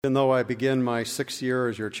Even though I begin my 6th year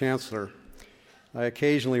as your chancellor, I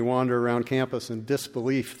occasionally wander around campus in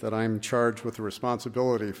disbelief that I'm charged with the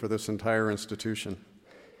responsibility for this entire institution.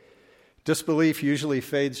 Disbelief usually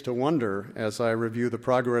fades to wonder as I review the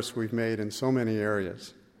progress we've made in so many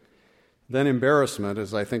areas. Then embarrassment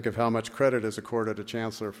as I think of how much credit is accorded a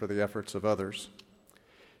chancellor for the efforts of others.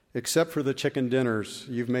 Except for the chicken dinners,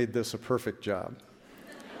 you've made this a perfect job.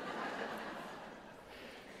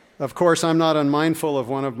 Of course, I'm not unmindful of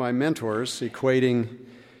one of my mentors equating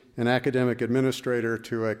an academic administrator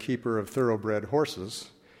to a keeper of thoroughbred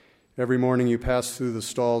horses. Every morning you pass through the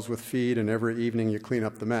stalls with feed, and every evening you clean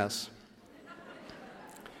up the mess.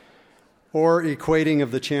 Or equating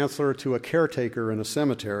of the chancellor to a caretaker in a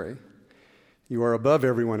cemetery. You are above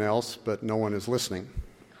everyone else, but no one is listening.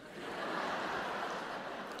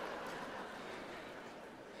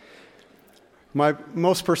 My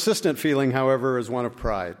most persistent feeling, however, is one of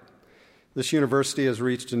pride. This university has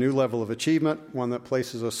reached a new level of achievement, one that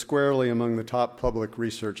places us squarely among the top public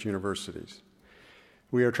research universities.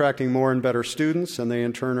 We are attracting more and better students, and they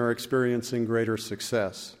in turn are experiencing greater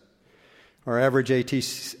success. Our average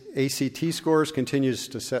ACT scores continues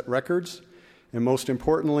to set records, and most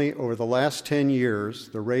importantly, over the last 10 years,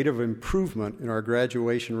 the rate of improvement in our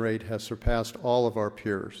graduation rate has surpassed all of our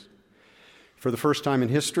peers. For the first time in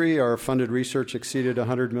history, our funded research exceeded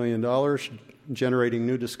 $100 million, generating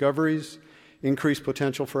new discoveries, increased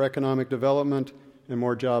potential for economic development, and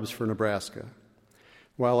more jobs for Nebraska.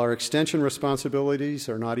 While our extension responsibilities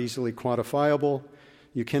are not easily quantifiable,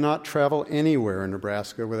 you cannot travel anywhere in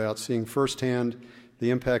Nebraska without seeing firsthand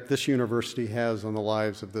the impact this university has on the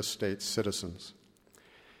lives of this state's citizens.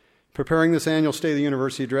 Preparing this annual State of the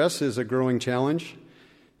University address is a growing challenge.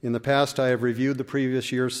 In the past, I have reviewed the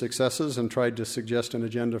previous year's successes and tried to suggest an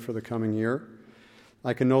agenda for the coming year.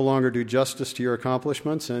 I can no longer do justice to your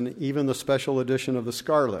accomplishments, and even the special edition of the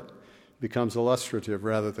Scarlet becomes illustrative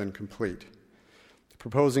rather than complete.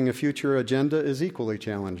 Proposing a future agenda is equally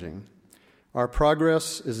challenging. Our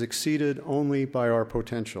progress is exceeded only by our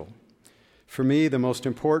potential. For me, the most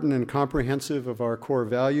important and comprehensive of our core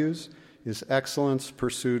values is excellence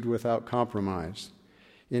pursued without compromise.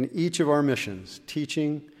 In each of our missions,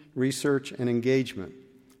 teaching, research, and engagement,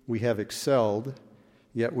 we have excelled,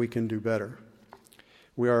 yet we can do better.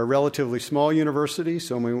 We are a relatively small university,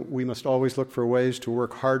 so we must always look for ways to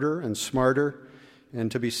work harder and smarter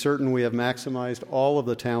and to be certain we have maximized all of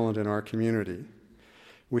the talent in our community.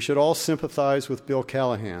 We should all sympathize with Bill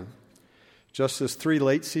Callahan. Just as 3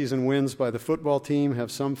 late-season wins by the football team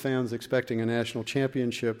have some fans expecting a national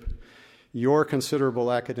championship, your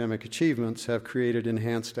considerable academic achievements have created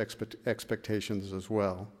enhanced expectations as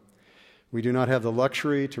well. We do not have the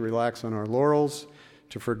luxury to relax on our laurels,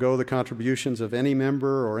 to forego the contributions of any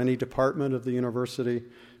member or any department of the university,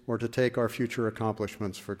 or to take our future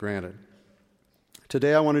accomplishments for granted.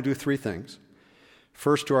 Today I want to do 3 things.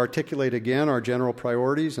 First, to articulate again our general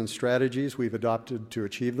priorities and strategies we've adopted to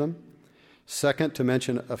achieve them. Second, to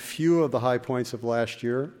mention a few of the high points of last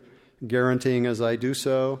year, guaranteeing as I do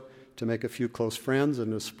so to make a few close friends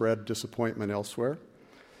and to spread disappointment elsewhere.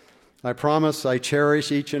 I promise I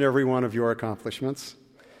cherish each and every one of your accomplishments.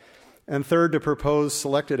 And third, to propose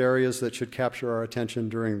selected areas that should capture our attention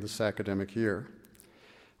during this academic year.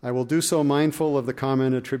 I will do so mindful of the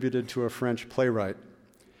comment attributed to a French playwright.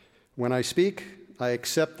 When I speak, I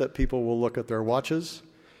accept that people will look at their watches,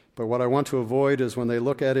 but what I want to avoid is when they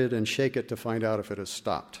look at it and shake it to find out if it has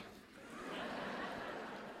stopped.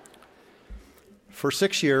 For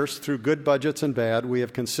 6 years, through good budgets and bad, we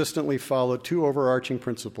have consistently followed 2 overarching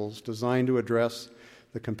principles designed to address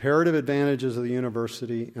the comparative advantages of the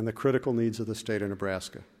university and the critical needs of the state of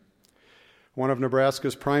Nebraska. One of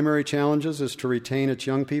Nebraska's primary challenges is to retain its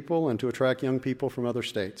young people and to attract young people from other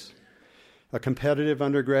states. A competitive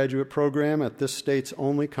undergraduate program at this state's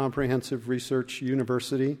only comprehensive research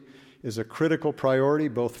university is a critical priority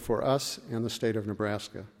both for us and the state of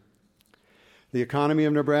Nebraska. The economy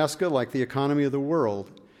of Nebraska, like the economy of the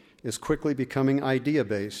world, is quickly becoming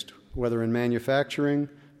idea-based, whether in manufacturing,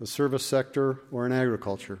 the service sector, or in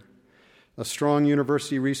agriculture. A strong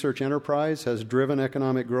university research enterprise has driven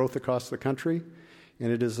economic growth across the country,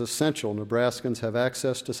 and it is essential Nebraskans have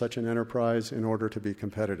access to such an enterprise in order to be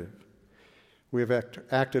competitive. We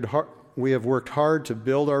have worked hard to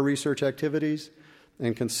build our research activities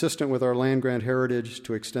and, consistent with our land-grant heritage,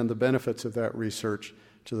 to extend the benefits of that research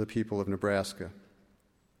to the people of Nebraska.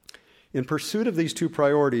 In pursuit of these 2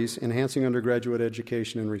 priorities, enhancing undergraduate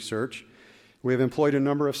education and research, we have employed a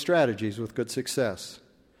number of strategies with good success.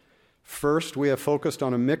 First, we have focused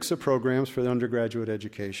on a mix of programs for the undergraduate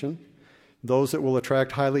education, those that will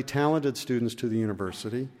attract highly talented students to the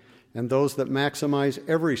university, and those that maximize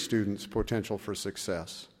every student's potential for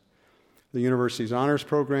success. The university's honors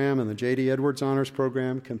program and the J.D. Edwards Honors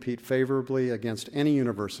Program compete favorably against any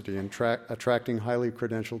university in attracting highly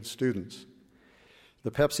credentialed students.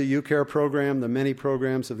 The Pepsi UCare program, the many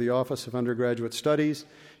programs of the Office of Undergraduate Studies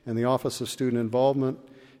and the Office of Student Involvement,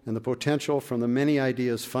 and the potential from the many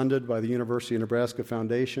ideas funded by the University of Nebraska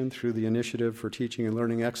Foundation through the Initiative for Teaching and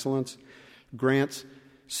Learning Excellence grants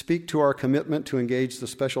speak to our commitment to engage the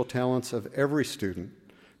special talents of every student,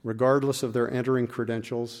 regardless of their entering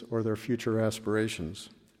credentials or their future aspirations.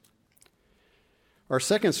 Our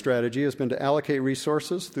second strategy has been to allocate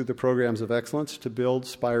resources through the programs of excellence to build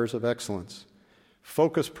spires of excellence,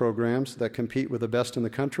 focus programs that compete with the best in the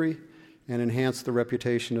country and enhance the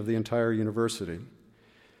reputation of the entire university.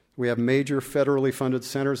 We have major federally funded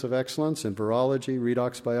centers of excellence in virology,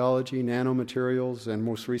 redox biology, nanomaterials, and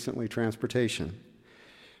most recently, transportation.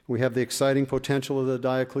 We have the exciting potential of the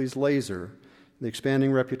Diocles laser, the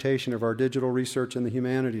expanding reputation of our digital research in the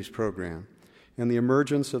humanities program, and the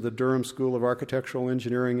emergence of the Durham School of Architectural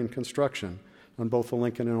Engineering and Construction on both the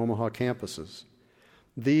Lincoln and Omaha campuses.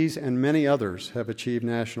 These and many others have achieved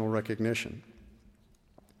national recognition.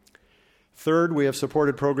 Third, we have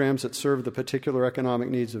supported programs that serve the particular economic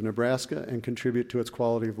needs of Nebraska and contribute to its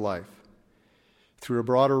quality of life. Through a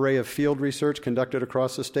broad array of field research conducted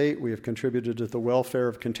across the state, we have contributed to the welfare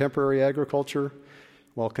of contemporary agriculture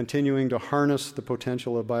while continuing to harness the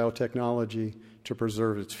potential of biotechnology to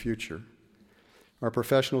preserve its future. Our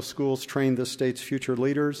professional schools train this state's future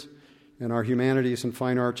leaders, and our humanities and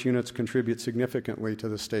fine arts units contribute significantly to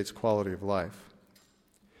the state's quality of life.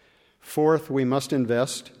 Fourth, we must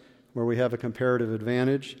invest, where we have a comparative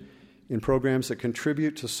advantage, in programs that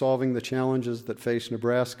contribute to solving the challenges that face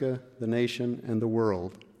Nebraska, the nation, and the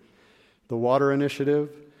world. The Water Initiative,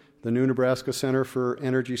 the new Nebraska Center for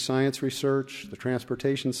Energy Science Research, the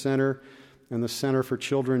Transportation Center, and the Center for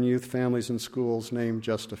Children, Youth, Families, and Schools, named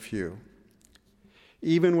just a few.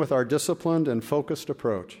 Even with our disciplined and focused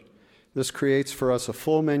approach, this creates for us a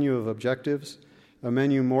full menu of objectives, a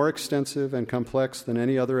menu more extensive and complex than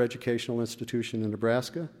any other educational institution in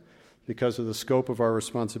Nebraska, because of the scope of our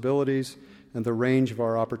responsibilities and the range of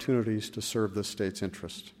our opportunities to serve the state's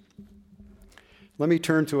interest. Let me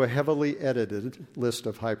turn to a heavily edited list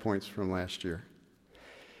of high points from last year.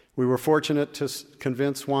 We were fortunate to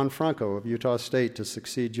convince Juan Franco of Utah State to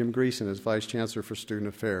succeed Jim Greason as Vice Chancellor for Student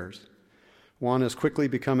Affairs. Juan has quickly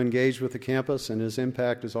become engaged with the campus, and his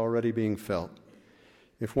impact is already being felt.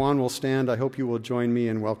 If Juan will stand, I hope you will join me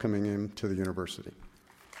in welcoming him to the university.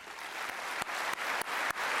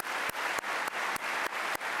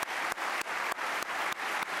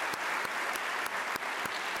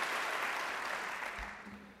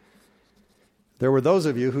 There were those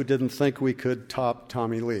of you who didn't think we could top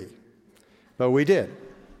Tommy Lee, but we did.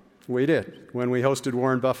 We did, when we hosted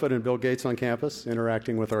Warren Buffett and Bill Gates on campus,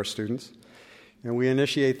 interacting with our students. And we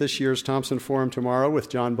initiate this year's Thompson Forum tomorrow with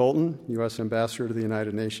John Bolton, U.S. Ambassador to the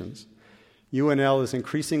United Nations. UNL is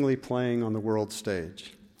increasingly playing on the world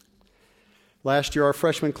stage. Last year, our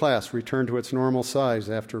freshman class returned to its normal size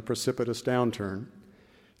after a precipitous downturn.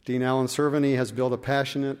 Dean Alan Cerveny has built a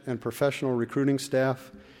passionate and professional recruiting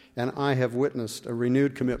staff, and I have witnessed a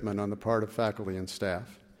renewed commitment on the part of faculty and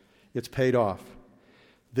staff. It's paid off.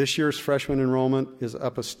 This year's freshman enrollment is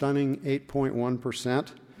up a stunning 8.1%,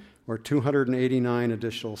 or 289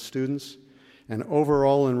 additional students, and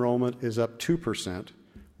overall enrollment is up 2%,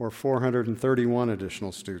 or 431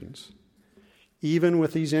 additional students. Even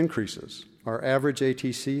with these increases, our average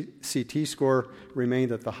ATCT score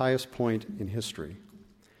remained at the highest point in history.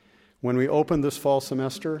 When we opened this fall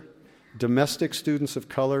semester, domestic students of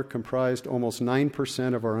color comprised almost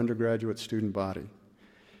 9% of our undergraduate student body.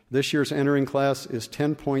 This year's entering class is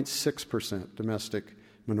 10.6% domestic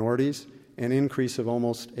minorities, an increase of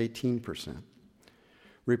almost 18%.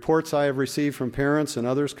 Reports I have received from parents and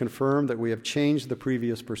others confirm that we have changed the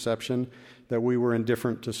previous perception that we were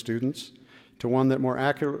indifferent to students to one that more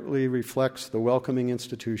accurately reflects the welcoming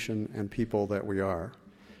institution and people that we are.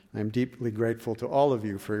 I am deeply grateful to all of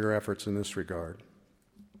you for your efforts in this regard.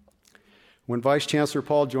 When Vice Chancellor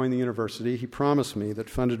Paul joined the university, he promised me that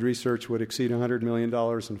funded research would exceed $100 million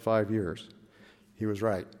in 5 years. He was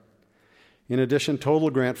right. In addition, total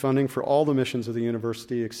grant funding for all the missions of the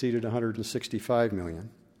university exceeded $165 million.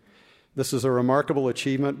 This is a remarkable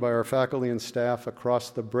achievement by our faculty and staff across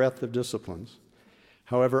the breadth of disciplines.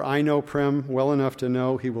 However, I know Prem well enough to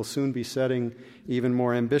know he will soon be setting even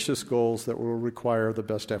more ambitious goals that will require the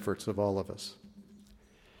best efforts of all of us.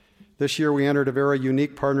 This year, we entered a very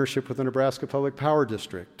unique partnership with the Nebraska Public Power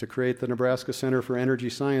District to create the Nebraska Center for Energy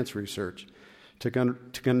Science Research to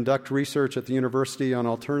conduct research at the university on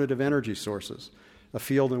alternative energy sources, a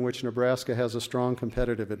field in which Nebraska has a strong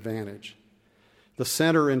competitive advantage. The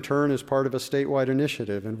center, in turn, is part of a statewide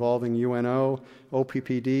initiative involving UNO,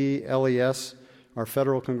 OPPD, LES, our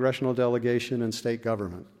federal congressional delegation, and state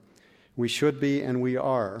government. We should be, and we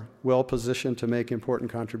are, well positioned to make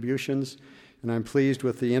important contributions, and I'm pleased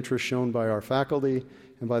with the interest shown by our faculty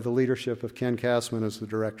and by the leadership of Ken Kassman as the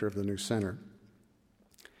director of the new center.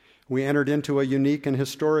 We entered into a unique and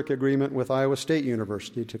historic agreement with Iowa State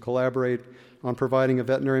University to collaborate on providing a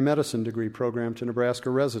veterinary medicine degree program to Nebraska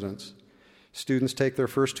residents. Students take their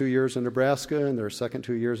first 2 years in Nebraska and their second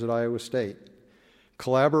 2 years at Iowa State.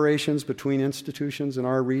 Collaborations between institutions in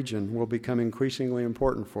our region will become increasingly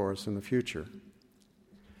important for us in the future.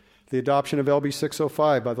 The adoption of LB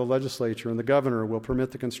 605 by the legislature and the governor will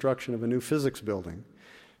permit the construction of a new physics building,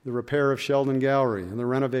 the repair of Sheldon Gallery, and the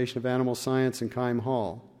renovation of Animal Science and Keim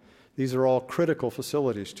Hall. These are all critical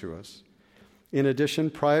facilities to us. In addition,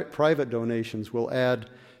 private donations will add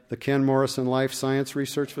the Ken Morrison Life Science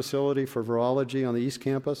Research Facility for virology on the East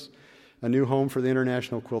Campus, a new home for the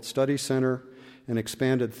International Quilt Studies Center, an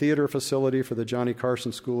expanded theater facility for the Johnny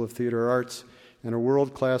Carson School of Theater Arts, and a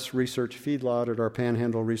world-class research feedlot at our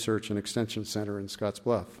Panhandle Research and Extension Center in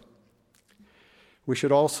Scottsbluff. We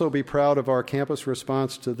should also be proud of our campus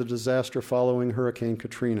response to the disaster following Hurricane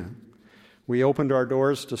Katrina. We opened our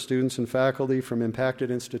doors to students and faculty from impacted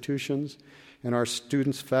institutions, and our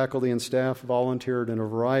students, faculty, and staff volunteered in a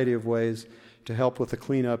variety of ways to help with the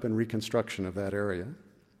cleanup and reconstruction of that area.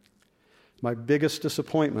 My biggest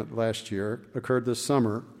disappointment last year occurred this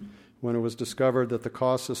summer when it was discovered that the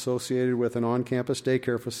costs associated with an on-campus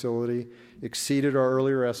daycare facility exceeded our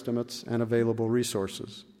earlier estimates and available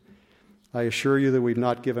resources. I assure you that we've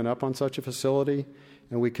not given up on such a facility,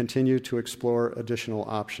 and we continue to explore additional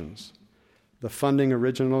options. The funding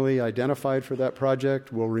originally identified for that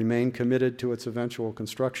project will remain committed to its eventual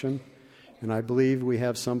construction, and I believe we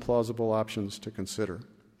have some plausible options to consider.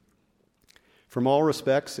 From all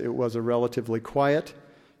respects, it was a relatively quiet,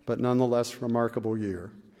 but nonetheless remarkable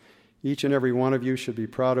year. Each and every one of you should be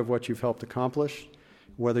proud of what you've helped accomplish,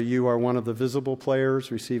 whether you are one of the visible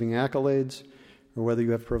players receiving accolades, or whether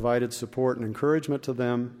you have provided support and encouragement to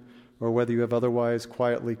them, or whether you have otherwise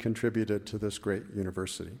quietly contributed to this great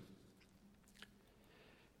university.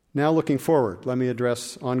 Now, looking forward, let me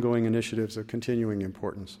address ongoing initiatives of continuing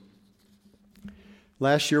importance.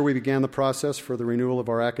 Last year, we began the process for the renewal of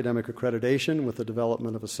our academic accreditation with the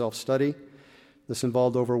development of a self-study. This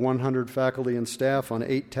involved over 100 faculty and staff on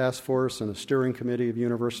 8 task force and a steering committee of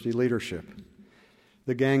university leadership.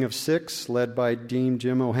 The Gang of 6, led by Dean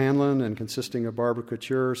Jim O'Hanlon and consisting of Barbara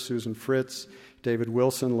Couture, Susan Fritz, David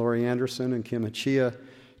Wilson, Lori Anderson, and Kim Hachia,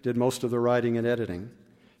 did most of the writing and editing.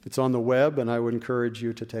 It's on the web, and I would encourage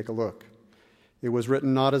you to take a look. It was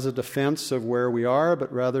written not as a defense of where we are,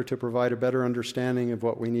 but rather to provide a better understanding of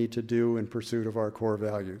what we need to do in pursuit of our core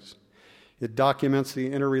values. It documents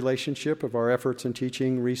the interrelationship of our efforts in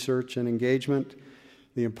teaching, research, and engagement,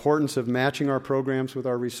 the importance of matching our programs with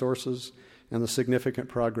our resources, and the significant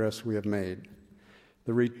progress we have made.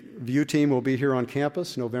 The review team will be here on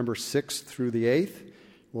campus November 6th through the 8th.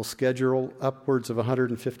 We'll schedule upwards of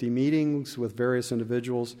 150 meetings with various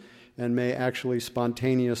individuals and may actually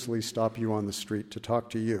spontaneously stop you on the street to talk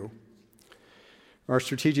to you. Our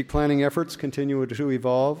strategic planning efforts continue to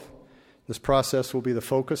evolve. This process will be the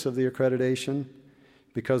focus of the accreditation.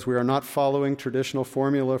 Because we are not following traditional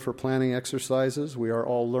formula for planning exercises, we are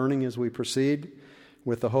all learning as we proceed,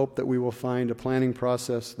 with the hope that we will find a planning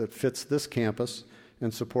process that fits this campus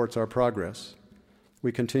and supports our progress.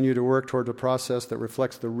 We continue to work toward a process that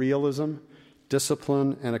reflects the realism,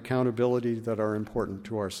 discipline, and accountability that are important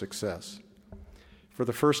to our success. For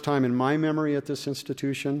the first time in my memory at this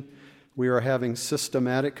institution, we are having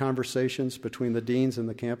systematic conversations between the deans and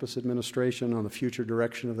the campus administration on the future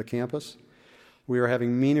direction of the campus. We are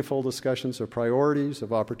having meaningful discussions of priorities,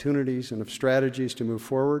 of opportunities, and of strategies to move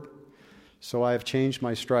forward. So I have changed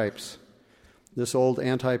my stripes. This old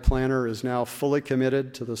anti-planner is now fully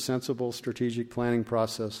committed to the sensible strategic planning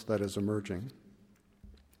process that is emerging.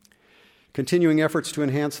 Continuing efforts to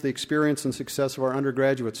enhance the experience and success of our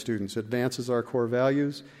undergraduate students advances our core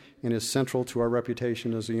values and is central to our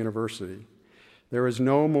reputation as a university. There is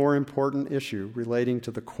no more important issue relating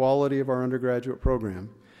to the quality of our undergraduate program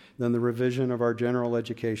than the revision of our general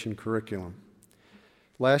education curriculum.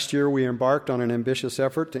 Last year, we embarked on an ambitious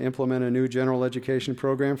effort to implement a new general education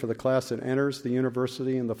program for the class that enters the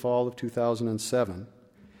university in the fall of 2007.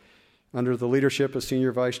 Under the leadership of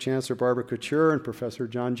Senior Vice Chancellor Barbara Couture and Professor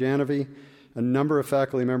John Janovy, a number of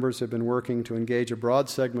faculty members have been working to engage a broad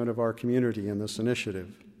segment of our community in this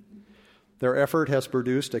initiative. Their effort has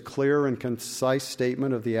produced a clear and concise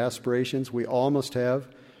statement of the aspirations we all must have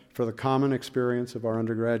for the common experience of our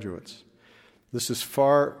undergraduates. This is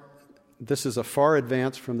a far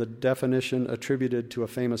advance from the definition attributed to a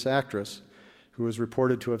famous actress who is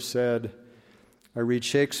reported to have said, "I read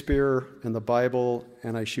Shakespeare and the Bible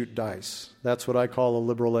and I shoot dice." That's what I call a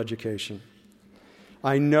liberal education.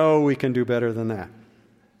 I know we can do better than that.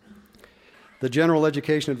 The General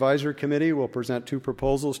Education Advisory Committee will present 2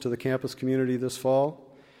 proposals to the campus community this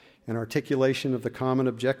fall: an articulation of the common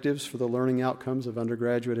objectives for the learning outcomes of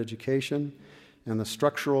undergraduate education and the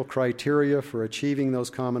structural criteria for achieving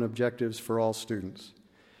those common objectives for all students.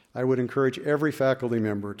 I would encourage every faculty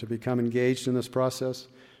member to become engaged in this process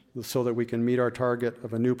so that we can meet our target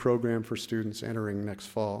of a new program for students entering next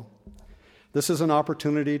fall. This is an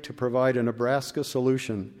opportunity to provide a Nebraska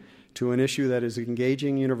solution to an issue that is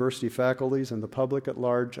engaging university faculties and the public at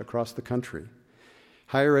large across the country.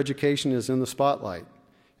 Higher education is in the spotlight,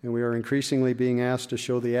 and we are increasingly being asked to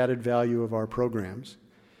show the added value of our programs.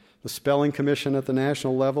 The Spelling Commission at the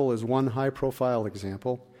national level is one high-profile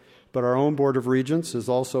example, but our own Board of Regents is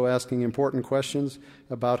also asking important questions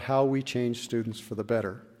about how we change students for the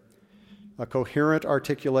better. A coherent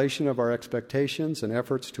articulation of our expectations and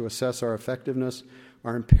efforts to assess our effectiveness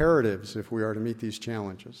are imperatives if we are to meet these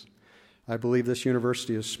challenges. I believe this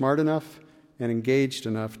university is smart enough and engaged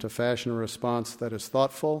enough to fashion a response that is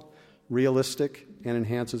thoughtful, realistic, and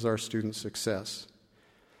enhances our students' success.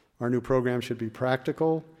 Our new program should be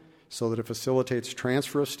practical so that it facilitates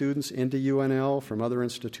transfer of students into UNL from other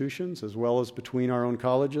institutions as well as between our own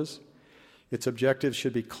colleges. Its objectives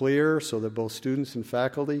should be clear so that both students and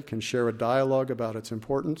faculty can share a dialogue about its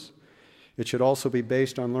importance. It should also be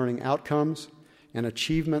based on learning outcomes and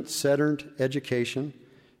achievement-centered education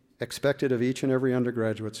expected of each and every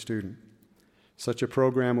undergraduate student. Such a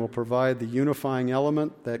program will provide the unifying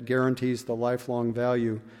element that guarantees the lifelong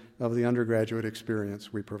value of the undergraduate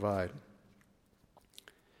experience we provide.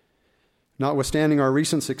 Notwithstanding our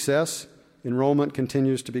recent success, enrollment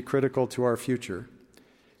continues to be critical to our future.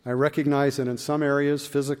 I recognize that in some areas,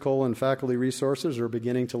 physical and faculty resources are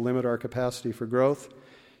beginning to limit our capacity for growth,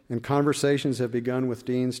 and conversations have begun with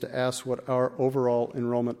deans to ask what our overall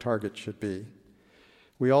enrollment target should be.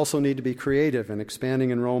 We also need to be creative in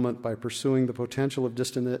expanding enrollment by pursuing the potential of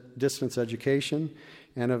distance education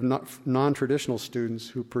and of non-traditional students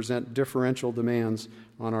who present differential demands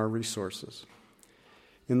on our resources.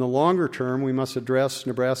 In the longer term, we must address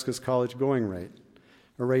Nebraska's college-going rate,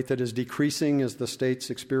 a rate that is decreasing as the state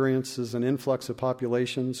experiences an influx of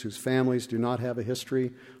populations whose families do not have a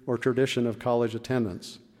history or tradition of college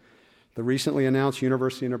attendance. The recently announced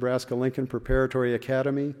University of Nebraska-Lincoln Preparatory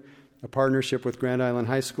Academy, a partnership with Grand Island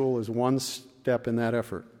High School, is one step in that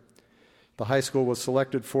effort. The high school was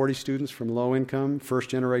selected 40 students from low-income,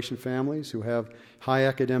 first-generation families who have high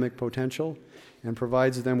academic potential and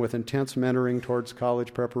provides them with intense mentoring towards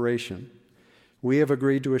college preparation. We have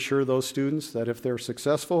agreed to assure those students that if they're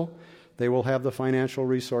successful, they will have the financial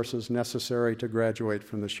resources necessary to graduate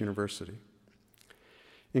from this university.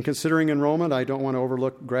 In considering enrollment, I don't want to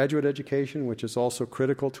overlook graduate education, which is also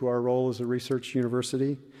critical to our role as a research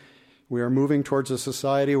university. We are moving towards a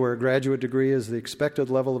society where a graduate degree is the expected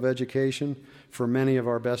level of education for many of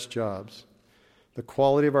our best jobs. The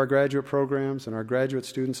quality of our graduate programs and our graduate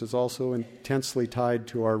students is also intensely tied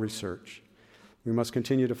to our research. We must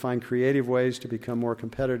continue to find creative ways to become more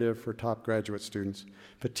competitive for top graduate students,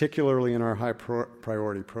 particularly in our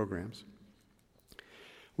high-priority programs.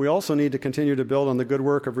 We also need to continue to build on the good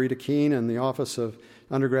work of Rita Keene and the Office of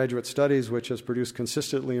Undergraduate Studies, which has produced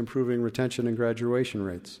consistently improving retention and graduation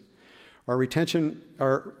rates. Our retention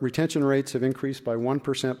rates have increased by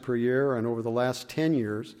 1% per year, and over the last 10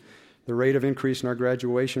 years, the rate of increase in our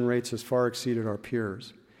graduation rates has far exceeded our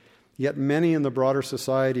peers. Yet many in the broader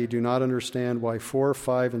society do not understand why 4-,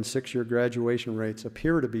 5-, and 6-year graduation rates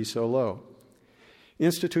appear to be so low.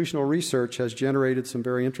 Institutional research has generated some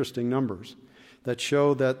very interesting numbers that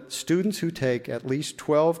show that students who take at least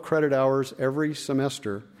 12 credit hours every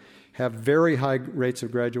semester have very high rates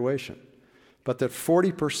of graduation, but that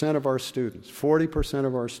 40% of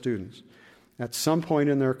our students, at some point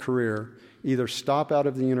in their career, either stop out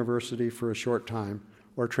of the university for a short time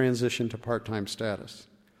or transition to part-time status.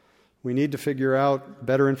 We need to figure out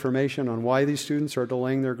better information on why these students are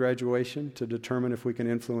delaying their graduation to determine if we can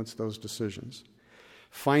influence those decisions.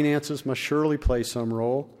 Finances must surely play some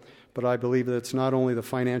role, but I believe that it's not only the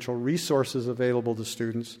financial resources available to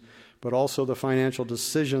students, but also the financial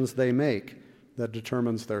decisions they make that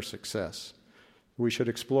determines their success. We should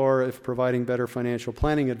explore if providing better financial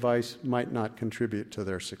planning advice might not contribute to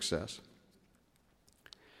their success.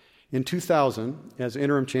 In 2000, as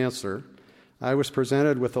interim chancellor, I was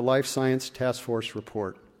presented with the Life Science Task Force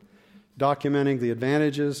report, documenting the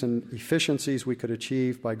advantages and efficiencies we could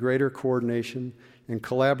achieve by greater coordination and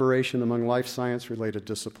collaboration among life science-related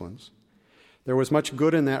disciplines. There was much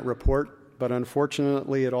good in that report, but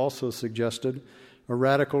unfortunately it also suggested a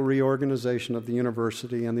radical reorganization of the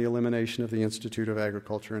university and the elimination of the Institute of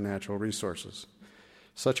Agriculture and Natural Resources.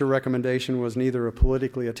 Such a recommendation was neither a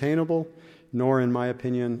politically attainable nor, in my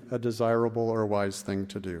opinion, a desirable or wise thing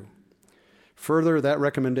to do. Further, that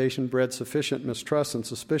recommendation bred sufficient mistrust and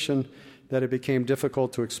suspicion that it became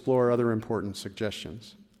difficult to explore other important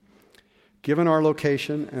suggestions. Given our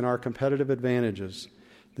location and our competitive advantages,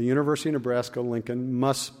 the University of Nebraska-Lincoln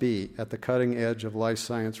must be at the cutting edge of life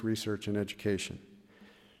science research and education.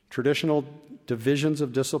 Traditional divisions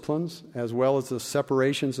of disciplines, as well as the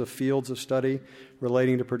separations of fields of study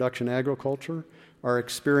relating to production agriculture, are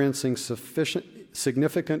experiencing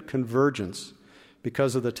significant convergence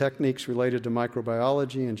because of the techniques related to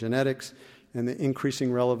microbiology and genetics and the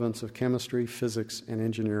increasing relevance of chemistry, physics, and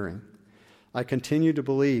engineering. I continue to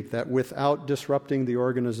believe that without disrupting the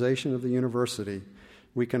organization of the university,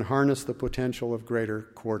 we can harness the potential of greater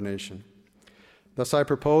coordination. Thus, I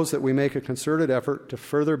propose that we make a concerted effort to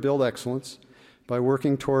further build excellence by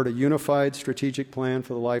working toward a unified strategic plan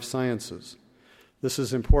for the life sciences. This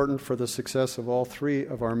is important for the success of all three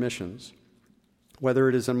of our missions. Whether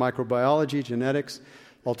it is in microbiology, genetics,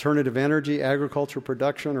 alternative energy, agriculture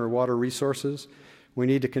production, or water resources, we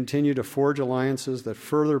need to continue to forge alliances that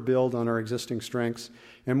further build on our existing strengths,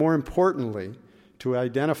 and more importantly, to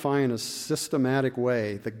identify in a systematic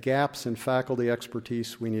way the gaps in faculty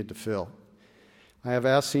expertise we need to fill. I have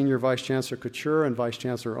asked Senior Vice Chancellor Couture and Vice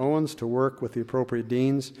Chancellor Owens to work with the appropriate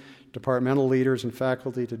deans, departmental leaders, and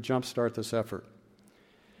faculty to jumpstart this effort.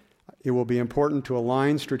 It will be important to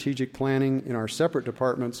align strategic planning in our separate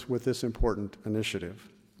departments with this important initiative.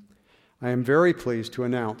 I am very pleased to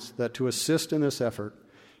announce that to assist in this effort,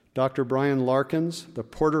 Dr. Brian Larkins, the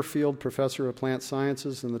Porterfield Professor of Plant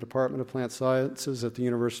Sciences in the Department of Plant Sciences at the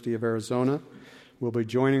University of Arizona, will be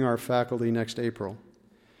joining our faculty next April.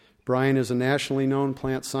 Brian is a nationally known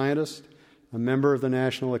plant scientist, a member of the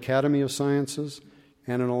National Academy of Sciences,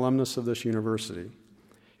 and an alumnus of this university.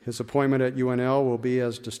 His appointment at UNL will be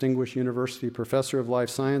as Distinguished University Professor of Life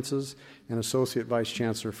Sciences and Associate Vice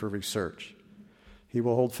Chancellor for Research. He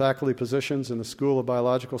will hold faculty positions in the School of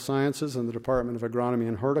Biological Sciences and the Department of Agronomy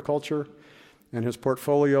and Horticulture, and his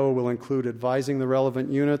portfolio will include advising the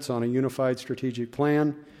relevant units on a unified strategic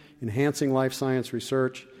plan, enhancing life science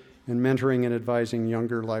research, and mentoring and advising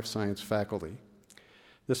younger life science faculty.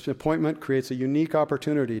 This appointment creates a unique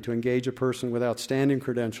opportunity to engage a person with outstanding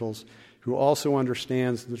credentials who also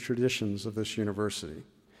understands the traditions of this university.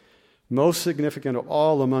 Most significant of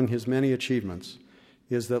all among his many achievements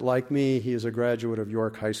is that, like me, he is a graduate of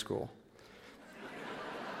York High School.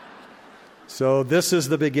 So this is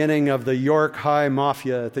the beginning of the York High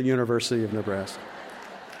Mafia at the University of Nebraska.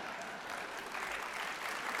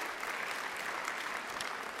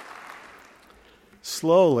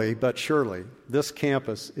 Slowly but surely, this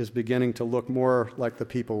campus is beginning to look more like the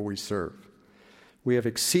people we serve. We have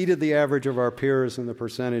exceeded the average of our peers in the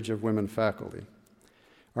percentage of women faculty.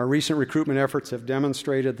 Our recent recruitment efforts have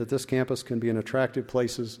demonstrated that this campus can be an attractive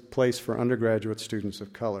place for undergraduate students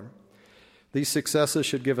of color. These successes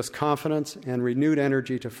should give us confidence and renewed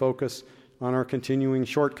energy to focus on our continuing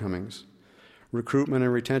shortcomings: recruitment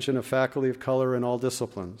and retention of faculty of color in all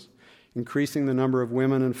disciplines, increasing the number of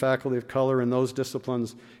women and faculty of color in those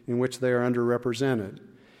disciplines in which they are underrepresented,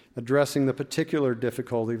 addressing the particular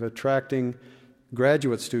difficulty of attracting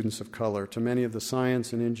graduate students of color to many of the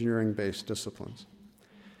science and engineering-based disciplines.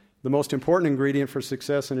 The most important ingredient for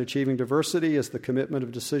success in achieving diversity is the commitment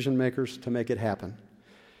of decision makers to make it happen.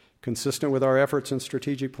 Consistent with our efforts in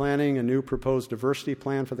strategic planning, a new proposed diversity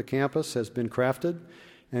plan for the campus has been crafted,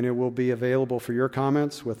 and it will be available for your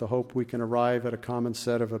comments with the hope we can arrive at a common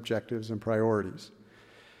set of objectives and priorities.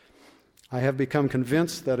 I have become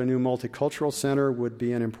convinced that a new multicultural center would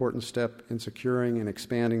be an important step in securing and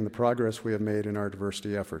expanding the progress we have made in our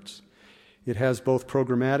diversity efforts. It has both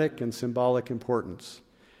programmatic and symbolic importance.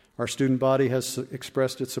 Our student body has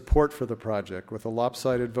expressed its support for the project with a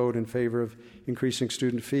lopsided vote in favor of increasing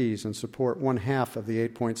student fees and support 1/2 of the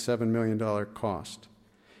 $8.7 million cost,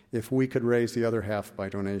 if we could raise the other half by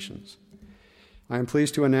donations. I am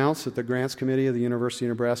pleased to announce that the Grants Committee of the University of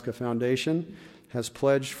Nebraska Foundation has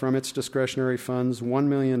pledged from its discretionary funds $1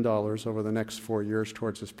 million over the next 4 years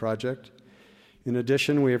towards this project. In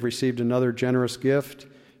addition, we have received another generous gift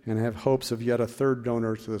and have hopes of yet a third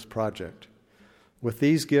donor to this project. With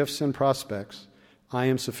these gifts and prospects, I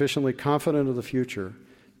am sufficiently confident of the future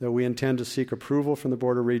that we intend to seek approval from the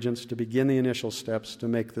Board of Regents to begin the initial steps to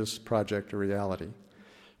make this project a reality.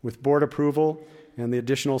 With board approval and the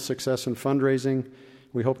additional success in fundraising,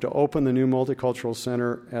 we hope to open the new Multicultural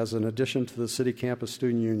Center as an addition to the City Campus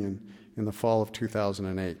Student Union in the fall of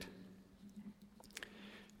 2008.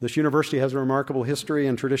 This university has a remarkable history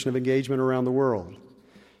and tradition of engagement around the world.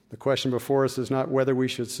 The question before us is not whether we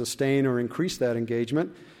should sustain or increase that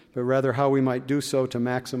engagement, but rather how we might do so to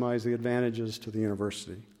maximize the advantages to the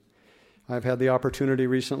university. I've had the opportunity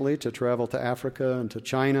recently to travel to Africa and to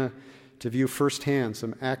China to view firsthand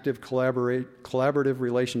some active collaborative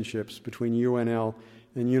relationships between UNL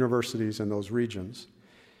and universities in those regions.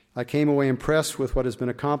 I came away impressed with what has been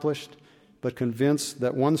accomplished, but convinced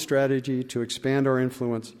that one strategy to expand our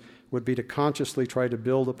influence would be to consciously try to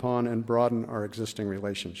build upon and broaden our existing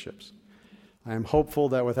relationships. I am hopeful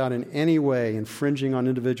that without in any way infringing on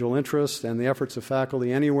individual interests and the efforts of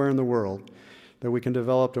faculty anywhere in the world, that we can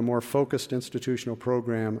develop a more focused institutional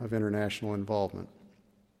program of international involvement.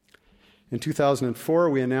 In 2004,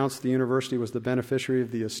 we announced the university was the beneficiary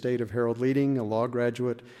of the estate of Harold Leading, a law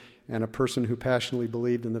graduate and a person who passionately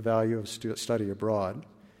believed in the value of study abroad.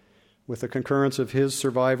 With the concurrence of his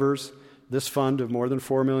survivors, this fund of more than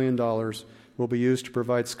 $4 million will be used to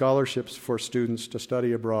provide scholarships for students to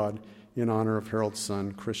study abroad in honor of Harold's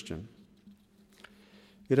son, Christian.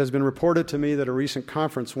 It has been reported to me that at a recent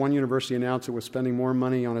conference, one university announced it was spending more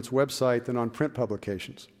money on its website than on print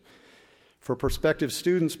publications. For prospective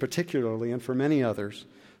students particularly, and for many others,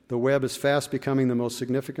 the web is fast becoming the most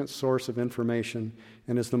significant source of information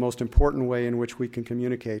and is the most important way in which we can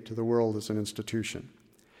communicate to the world as an institution.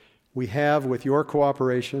 We have, with your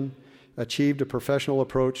cooperation, achieved a professional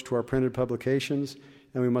approach to our printed publications,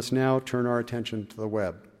 and we must now turn our attention to the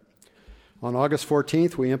web. On August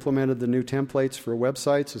 14th, we implemented the new templates for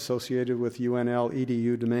websites associated with UNL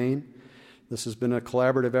EDU domain. This has been a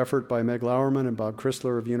collaborative effort by Meg Lauerman and Bob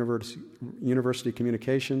Chrysler of University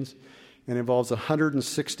Communications and involves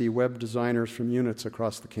 160 web designers from units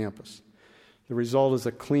across the campus. The result is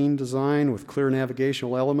a clean design with clear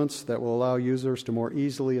navigational elements that will allow users to more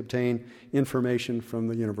easily obtain information from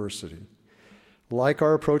the university. Like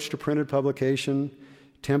our approach to printed publication,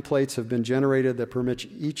 templates have been generated that permit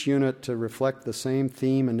each unit to reflect the same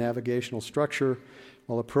theme and navigational structure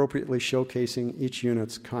while appropriately showcasing each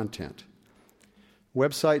unit's content.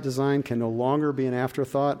 Website design can no longer be an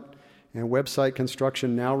afterthought, and website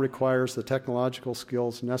construction now requires the technological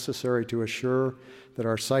skills necessary to assure that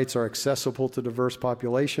our sites are accessible to diverse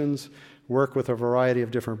populations, work with a variety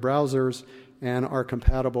of different browsers, and are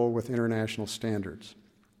compatible with international standards.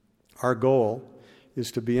 Our goal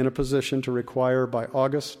is to be in a position to require by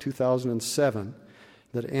August 2007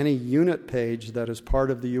 that any unit page that is part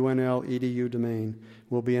of the UNL EDU domain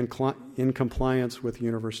will be in compliance with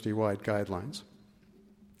university-wide guidelines.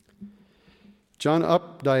 John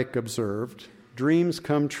Updike observed, "Dreams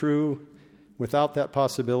come true. Without that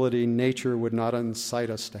possibility, nature would not incite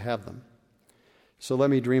us to have them." So let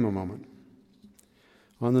me dream a moment.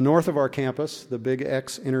 On the north of our campus, the Big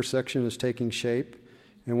X intersection is taking shape,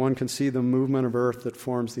 and one can see the movement of earth that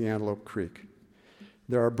forms the Antelope Creek.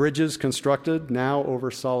 There are bridges constructed now over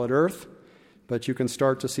solid earth, but you can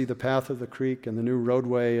start to see the path of the creek and the new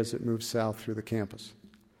roadway as it moves south through the campus.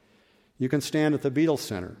 You can stand at the Beadle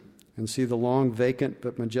Center and see the long, vacant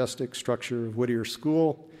but majestic structure of Whittier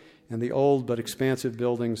School and the old but expansive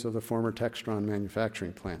buildings of the former Textron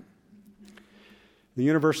manufacturing plant. The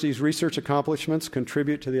university's research accomplishments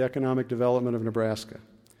contribute to the economic development of Nebraska.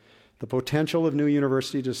 The potential of new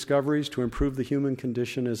university discoveries to improve the human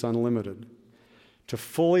condition is unlimited. To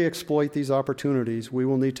fully exploit these opportunities, we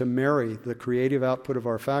will need to marry the creative output of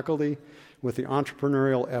our faculty with the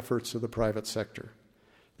entrepreneurial efforts of the private sector.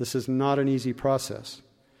 This is not an easy process.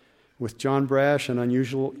 With John Brash, an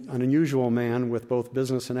unusual man with both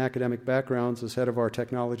business and academic backgrounds as head of our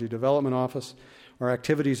Technology Development Office, our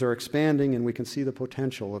activities are expanding and we can see the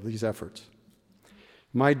potential of these efforts.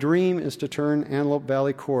 My dream is to turn Antelope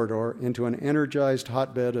Valley Corridor into an energized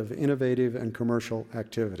hotbed of innovative and commercial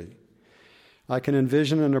activity. I can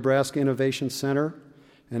envision a Nebraska Innovation Center,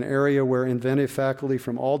 an area where inventive faculty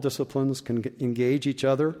from all disciplines can engage each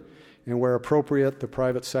other and where appropriate, the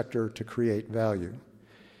private sector to create value.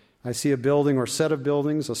 I see a building or set of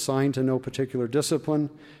buildings assigned to no particular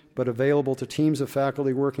discipline, but available to teams of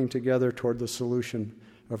faculty working together toward the solution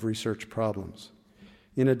of research problems.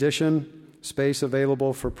 In addition, space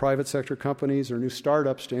available for private sector companies or new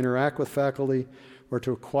startups to interact with faculty or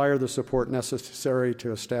to acquire the support necessary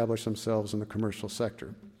to establish themselves in the commercial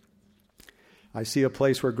sector. I see a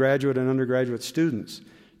place where graduate and undergraduate students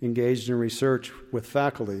engaged in research with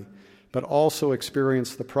faculty but also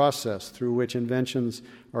experience the process through which inventions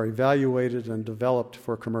are evaluated and developed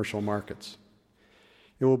for commercial markets.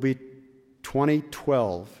 It will be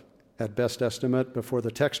 2012, at best estimate, before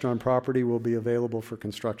the Textron property will be available for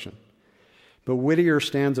construction. But Whittier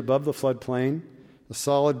stands above the floodplain, a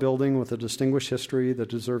solid building with a distinguished history that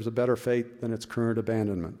deserves a better fate than its current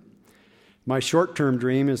abandonment. My short-term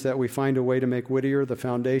dream is that we find a way to make Whittier the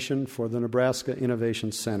foundation for the Nebraska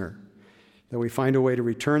Innovation Center, that we find a way to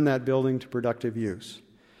return that building to productive use,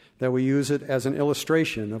 that we use it as an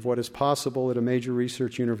illustration of what is possible at a major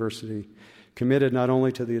research university committed not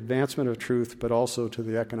only to the advancement of truth, but also to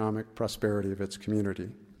the economic prosperity of its community.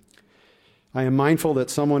 I am mindful that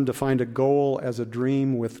someone defined a goal as a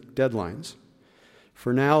dream with deadlines.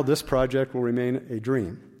 For now, this project will remain a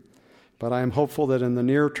dream, but I am hopeful that in the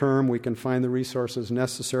near term we can find the resources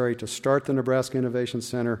necessary to start the Nebraska Innovation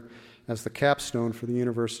Center as the capstone for the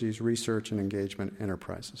university's research and engagement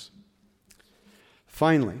enterprises.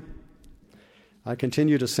 Finally, I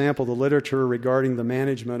continue to sample the literature regarding the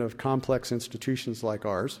management of complex institutions like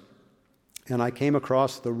ours, and I came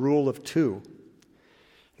across the rule of two,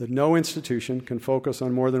 that no institution can focus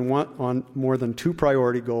on more than two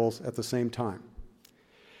priority goals at the same time.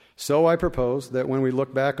 So I propose that when we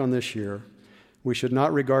look back on this year, we should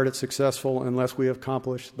not regard it successful unless we have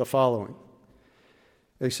accomplished the following: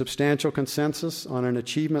 a substantial consensus on an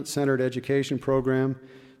achievement-centered education program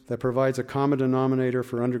that provides a common denominator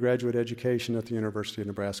for undergraduate education at the University of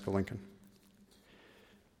Nebraska-Lincoln.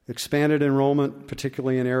 Expanded enrollment,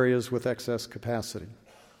 particularly in areas with excess capacity.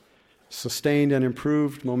 Sustained and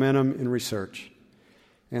improved momentum in research.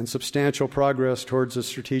 And substantial progress towards a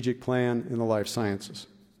strategic plan in the life sciences.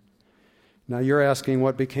 Now you're asking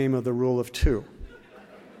what became of the rule of two.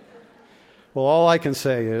 Well, all I can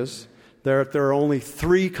say is that there are only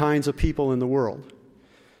three kinds of people in the world: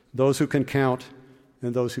 those who can count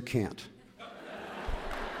and those who can't.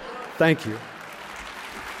 Thank you.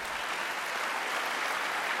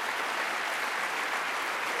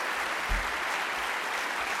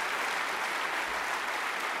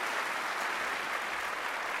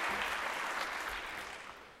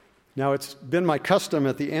 Now, it's been my custom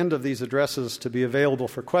at the end of these addresses to be available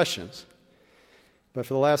for questions, but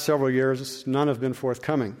for the last several years, none have been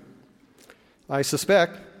forthcoming. I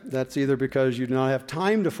suspect that's either because you do not have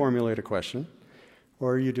time to formulate a question,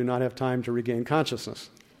 or you do not have time to regain consciousness.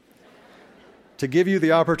 To give you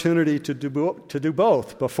the opportunity to do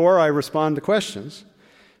both before I respond to questions,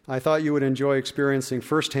 I thought you would enjoy experiencing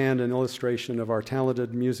firsthand an illustration of our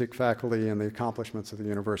talented music faculty and the accomplishments of the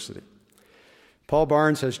university. Paul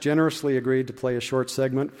Barnes has generously agreed to play a short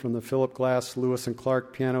segment from the Philip Glass Lewis and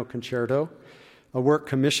Clark Piano Concerto, a work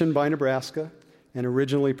commissioned by Nebraska and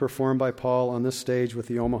originally performed by Paul on this stage with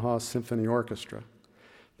the Omaha Symphony Orchestra.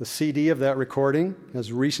 The CD of that recording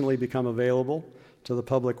has recently become available to the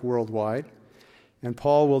public worldwide, and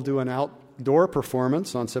Paul will do an outdoor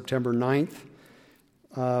performance on September 9th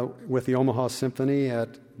with the Omaha Symphony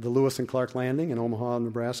at the Lewis and Clark Landing in Omaha,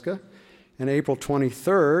 Nebraska, and April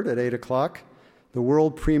 23rd at 8 o'clock, the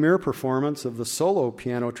world premiere performance of the solo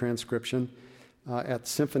piano transcription at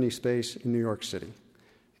Symphony Space in New York City.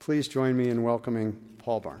 Please join me in welcoming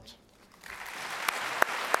Paul Barnes.